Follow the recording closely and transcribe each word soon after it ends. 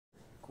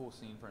cool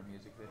scene for a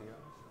music video.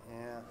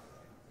 Yeah.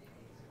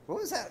 What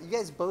was that? You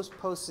guys both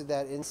posted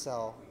that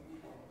Incel,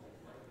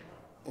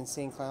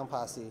 Insane Clown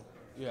Posse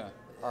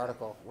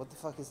article. What the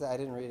fuck is that? I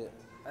didn't read it.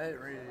 I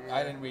didn't read it either.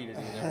 I didn't read it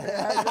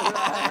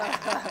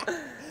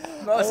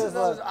either. Most of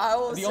those, I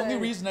will say. The only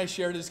reason I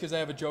shared it is because I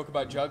have a joke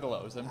about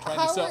juggalos. I'm trying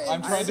to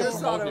I just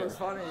thought promote it was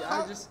funny.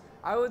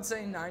 I would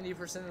say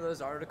 90% of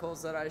those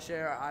articles that I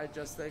share, I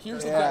just think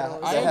Here's they're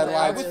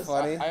the thing.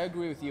 funny. I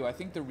agree with you. I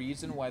think the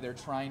reason why they're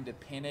trying to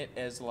pin it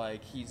as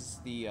like he's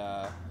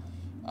like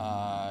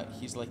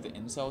the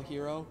incel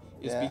hero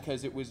is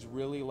because it was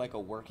really like a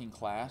working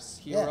class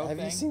hero Have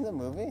thing. you seen the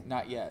movie?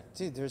 Not yet.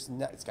 Dude, it's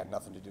got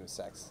nothing to do with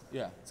sex.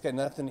 Yeah. It's got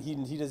nothing.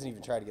 He doesn't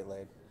even try to get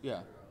laid.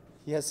 Yeah.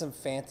 He has some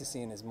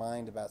fantasy in his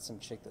mind about some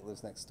chick that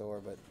lives next door,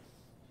 but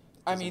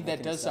I mean,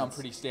 that does sound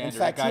pretty standard. In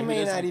fact, he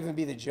may not even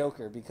be the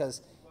Joker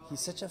because he's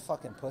such a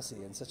fucking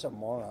pussy and such a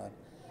moron.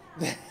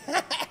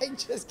 I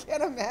just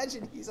can't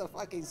imagine he's a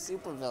fucking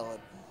supervillain.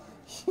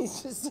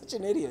 He's just such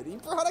an idiot. He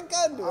brought a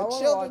gun to a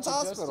children's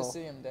hospital. Just to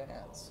see him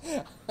dance.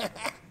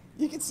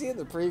 You can see in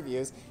the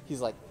previews.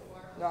 He's like,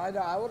 no,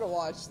 I would have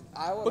watched.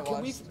 But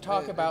can we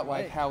talk about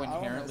like how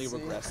inherently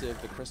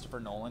regressive the Christopher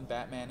Nolan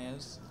Batman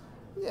is?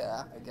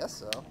 Yeah, I guess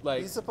so.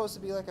 Like, he's supposed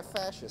to be like a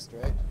fascist,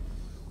 right?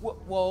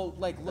 Well,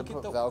 like look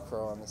at the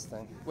Velcro on this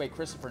thing. Wait,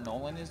 Christopher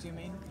Nolan is? You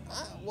mean?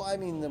 Well, I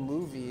mean the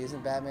movie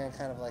isn't Batman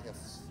kind of like a.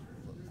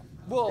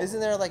 Well,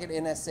 isn't there like an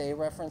NSA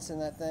reference in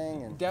that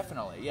thing? And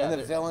definitely, yeah. And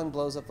the villain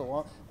blows up the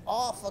wall.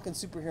 All fucking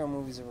superhero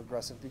movies are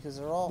regressive because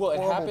they're all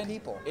horrible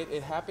people.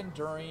 It happened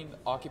during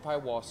Occupy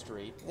Wall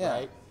Street,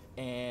 right?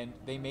 And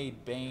they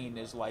made Bane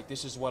as like,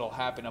 this is what'll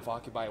happen if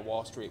Occupy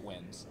Wall Street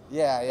wins.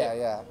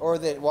 Yeah. Or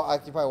that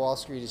Occupy Wall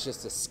Street is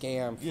just a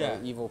scam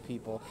for evil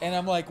people. And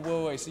I'm like,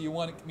 whoa, so you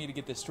want me to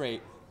get this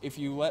straight? If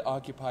you let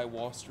Occupy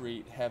Wall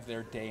Street have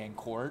their day in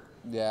court,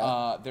 they're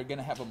going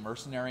to have a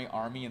mercenary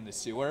army in the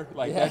sewer.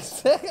 Like,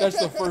 that's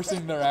the first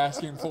thing they're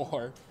asking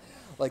for.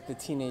 Like the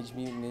Teenage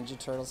Mutant Ninja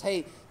Turtles.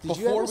 Hey,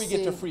 before we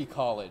get to free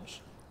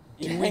college,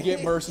 we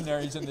get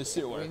mercenaries in the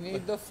sewer. We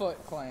need the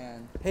Foot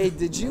Clan. Hey,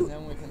 did you? And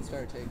then we can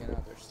start taking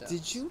other steps.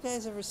 Did you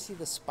guys ever see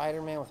the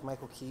Spider-Man with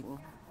Michael Keaton?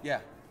 Yeah.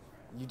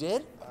 You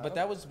did? But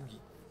that was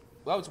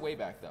way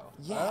back though.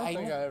 Yeah, I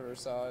don't think I ever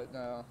saw it.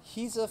 No.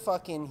 He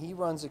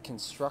runs a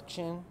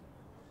construction.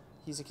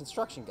 He's a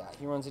construction guy.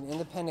 He runs an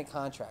independent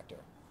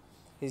contractor.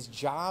 His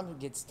job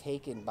gets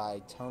taken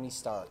by Tony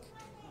Stark,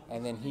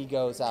 and then he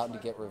goes out to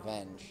get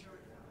revenge.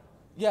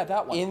 Yeah,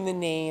 that one. In the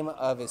name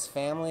of his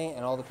family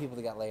and all the people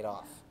that got laid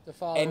off. The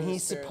Father, and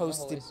he's Spirit,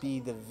 supposed to be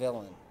the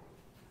villain.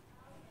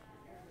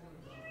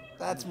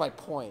 That's my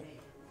point.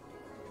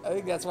 I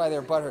think that's why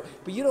they're butthurt.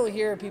 But you don't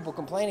hear people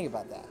complaining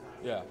about that.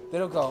 Yeah. They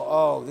don't go,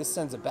 oh, this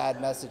sends a bad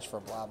message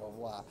for blah, blah,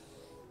 blah.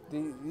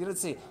 You don't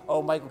say,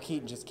 oh, Michael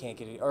Keaton just can't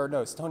get it. Or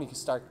no, Tony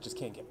Stark just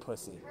can't get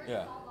pussy.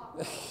 Yeah.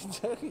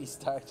 Tony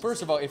Stark.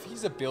 First of all, if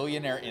he's a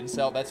billionaire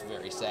incel, that's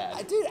very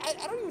sad. Dude,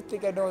 I don't even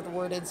think I know what the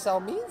word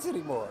incel means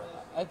anymore.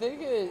 I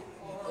think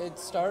it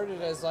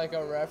started as like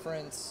a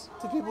reference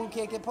to people who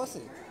can't get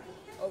pussy.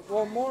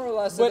 Well, more or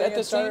less. But at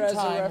the same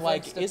time,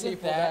 like, isn't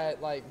people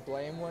that like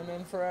blame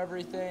women for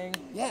everything?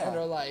 Yeah. And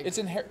are like, it's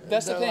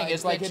that's the thing. Like,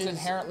 it's like it's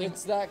inherently.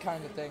 It's that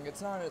kind of thing.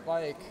 It's not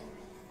like.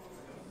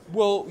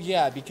 Well,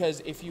 yeah,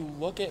 because if you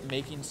look at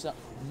making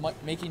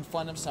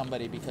fun of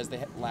somebody because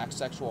they lack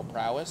sexual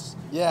prowess,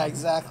 yeah,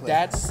 exactly,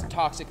 that's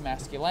toxic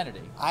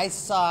masculinity. I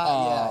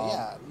saw,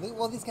 yeah.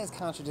 Well, these guys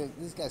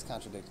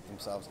contradict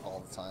themselves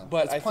all the time.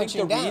 But I think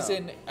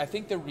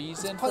the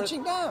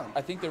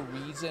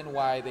reason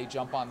why they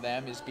jump on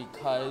them is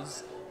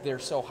because they're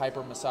so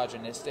hyper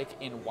misogynistic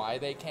in why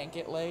they can't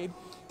get laid.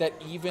 That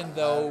even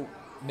though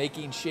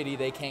making shitty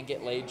they can't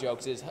get laid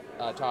jokes is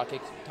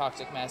toxic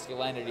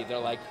masculinity, they're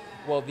like,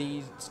 well,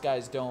 these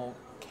guys don't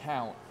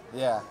count.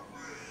 Yeah.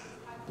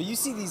 But you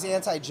see these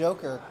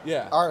anti-Joker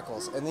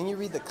articles, and then you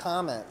read the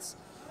comments,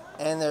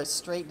 and they're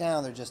straight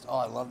down. They're just, oh,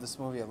 I love this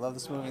movie. And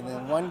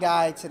then one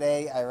guy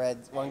today,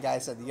 one guy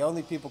said, the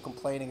only people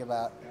complaining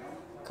about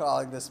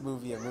calling this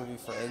movie a movie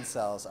for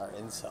incels are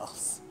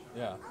incels.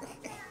 Yeah.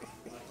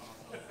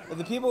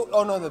 The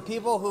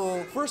people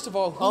who... First of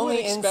all, who only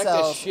would expect a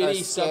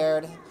shitty are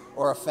scared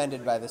or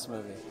offended by this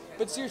movie?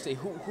 But seriously,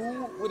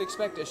 who would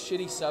expect a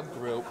shitty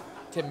subgroup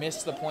to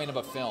miss the point of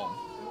a film?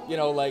 You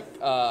know, like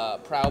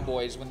Proud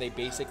Boys when they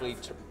basically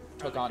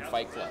took on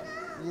Fight Club.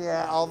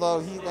 Yeah, although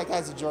that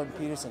guy's a Jordan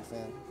Peterson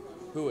fan.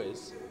 Who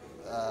is?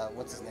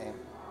 What's his name?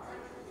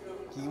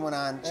 He went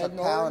on Chuck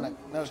Palahniuk.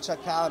 No,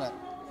 Chuck Palahniuk.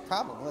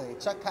 Probably.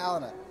 Chuck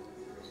Palahniuk.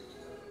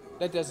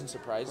 That doesn't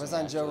surprise me. Was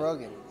on Joe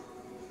Rogan.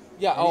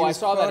 Yeah, I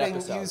saw that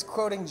episode. He was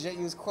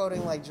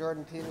quoting like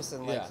Jordan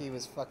Peterson, like he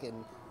was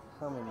fucking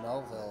Herman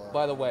Melville.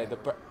 By the way,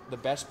 the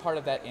best part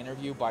of that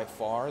interview by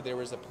far, there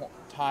was a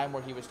time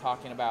where he was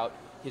talking about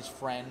his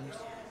friend,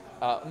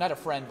 not a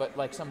friend, but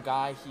like some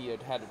guy he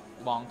had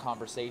a long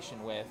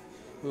conversation with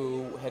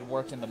who had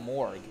worked in the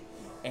morgue.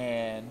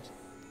 And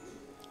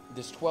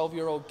this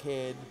 12-year-old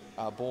kid,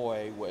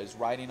 boy, was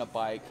riding a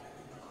bike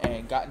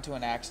and got into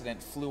an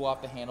accident, flew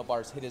off the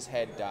handlebars, hit his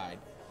head, died.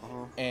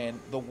 and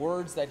the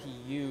words that he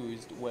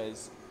used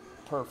was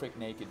perfect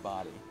naked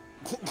body.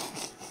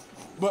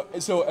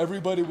 But so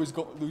everybody was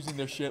losing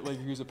their shit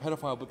like he was a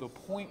pedophile, but the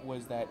point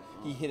was that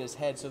he hit his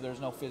head, so there's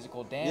no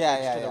physical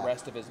damage to the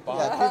rest of his body.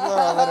 Yeah, people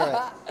are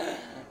illiterate.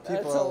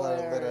 People are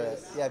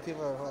illiterate. Yeah,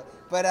 people are.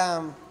 But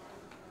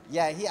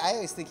yeah, I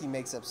always think he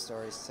makes up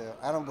stories too.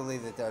 I don't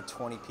believe that there are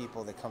 20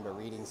 people that come to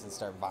readings and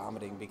start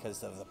vomiting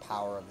because of the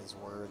power of his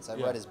words. I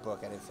read his book.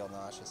 I didn't feel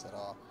nauseous at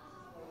all.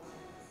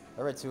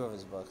 I read 2 of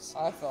his books.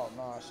 I felt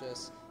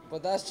nauseous.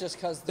 But that's just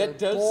because they're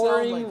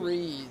boring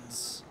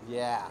reads.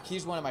 Yeah.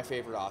 He's one of my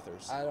favorite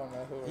authors. I don't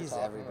know who we're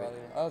talking everybody.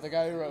 about. Oh, the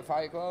guy who wrote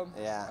Fight Club?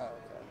 Yeah. Oh, okay.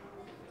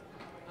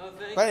 Oh,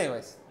 thank But you.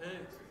 anyways.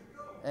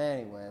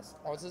 Thanks.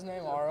 What's his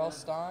name? R.L.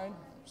 Stein?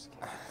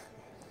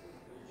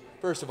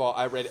 First of all,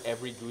 I read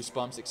every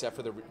Goosebumps except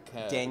for the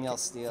Daniel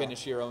Steele.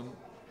 Finish Your Own.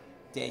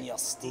 Daniel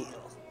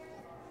Steele.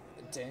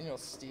 Daniel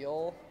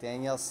Steele?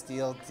 Daniel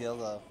Steele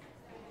dildo.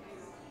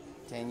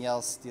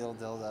 Danielle Steele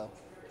dildo.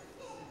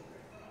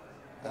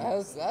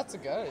 That's a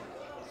good.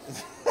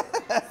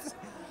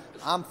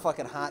 I'm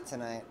fucking hot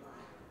tonight.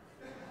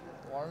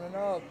 Warming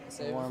up.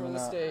 Save it for the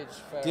stage.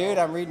 Farrell. Dude,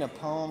 I'm reading a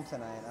poem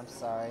tonight. I'm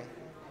sorry.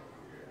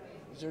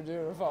 You're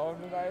doing a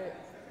poem tonight?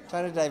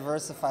 Trying to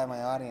diversify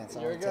my audience.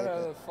 You're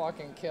gonna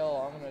fucking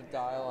kill. I'm gonna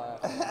die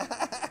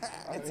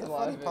laughing. It's a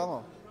funny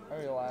poem. I'll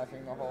be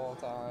laughing the whole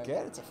time.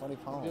 Good, it's a funny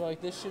poem. Be like,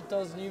 this shit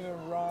doesn't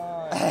even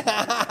rhyme.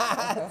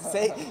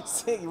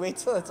 say, wait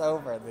till it's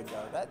over and then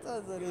go, that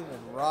doesn't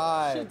even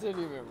rhyme. Shit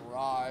didn't even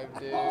rhyme,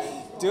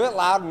 dude. Do it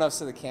loud enough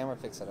so the camera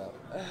picks it up.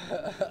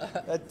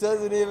 That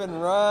doesn't even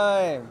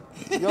rhyme.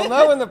 You'll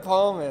know when the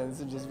poem ends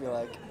and just be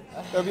like,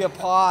 there'll be a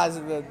pause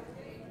and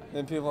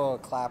then people will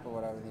clap or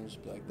whatever and you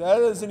just be like, that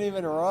doesn't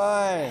even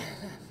rhyme.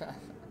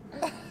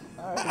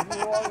 Alright, if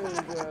you want me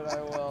to do it,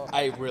 I will.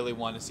 I really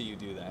want to see you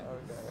do that.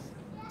 Okay.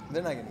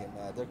 They're not going to get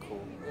mad. They're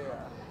cool. Yeah.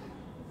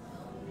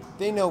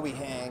 They know we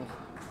hang.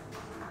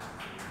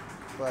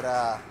 But,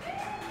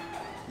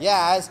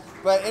 yeah.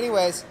 But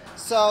anyways,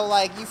 so,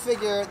 like, you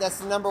figure that's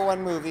the #1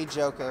 movie,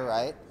 Joker,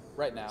 right?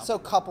 Right now. So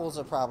couples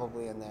are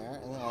probably in there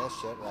and all this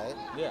shit, right?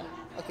 Yeah.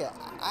 Okay,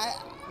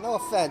 no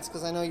offense,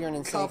 because I know you're an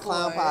Insane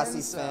Clown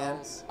Posse fan.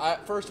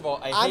 First of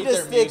all, I I'm hate their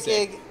just music.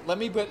 thinking- Let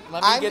me get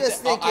I'm to,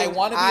 just I thinking,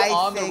 want to be I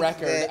on the think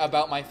record that-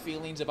 about my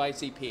feelings of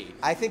ICP.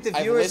 I think the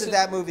I've viewers listened- of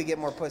that movie get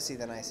more pussy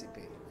than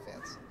ICP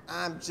fans.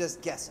 I'm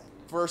just guessing.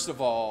 First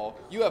of all,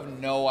 you have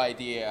no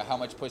idea how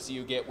much pussy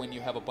you get when you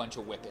have a bunch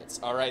of whippets.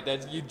 All right,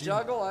 that's you do.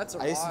 Juggle, that's a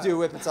I used to lot. do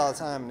whippets all the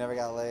time, never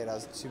got laid. I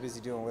was too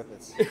busy doing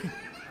whippets.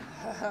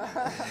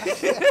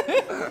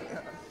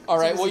 All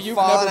right, well you've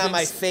falling never on been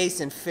my face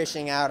and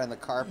fishing out on the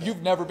carpet.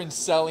 You've never been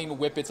selling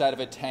whippets out of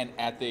a tent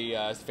at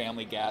the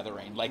family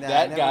gathering. Like Nah, I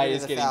that never guy been to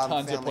is the getting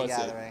tons of family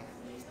pussy. gathering.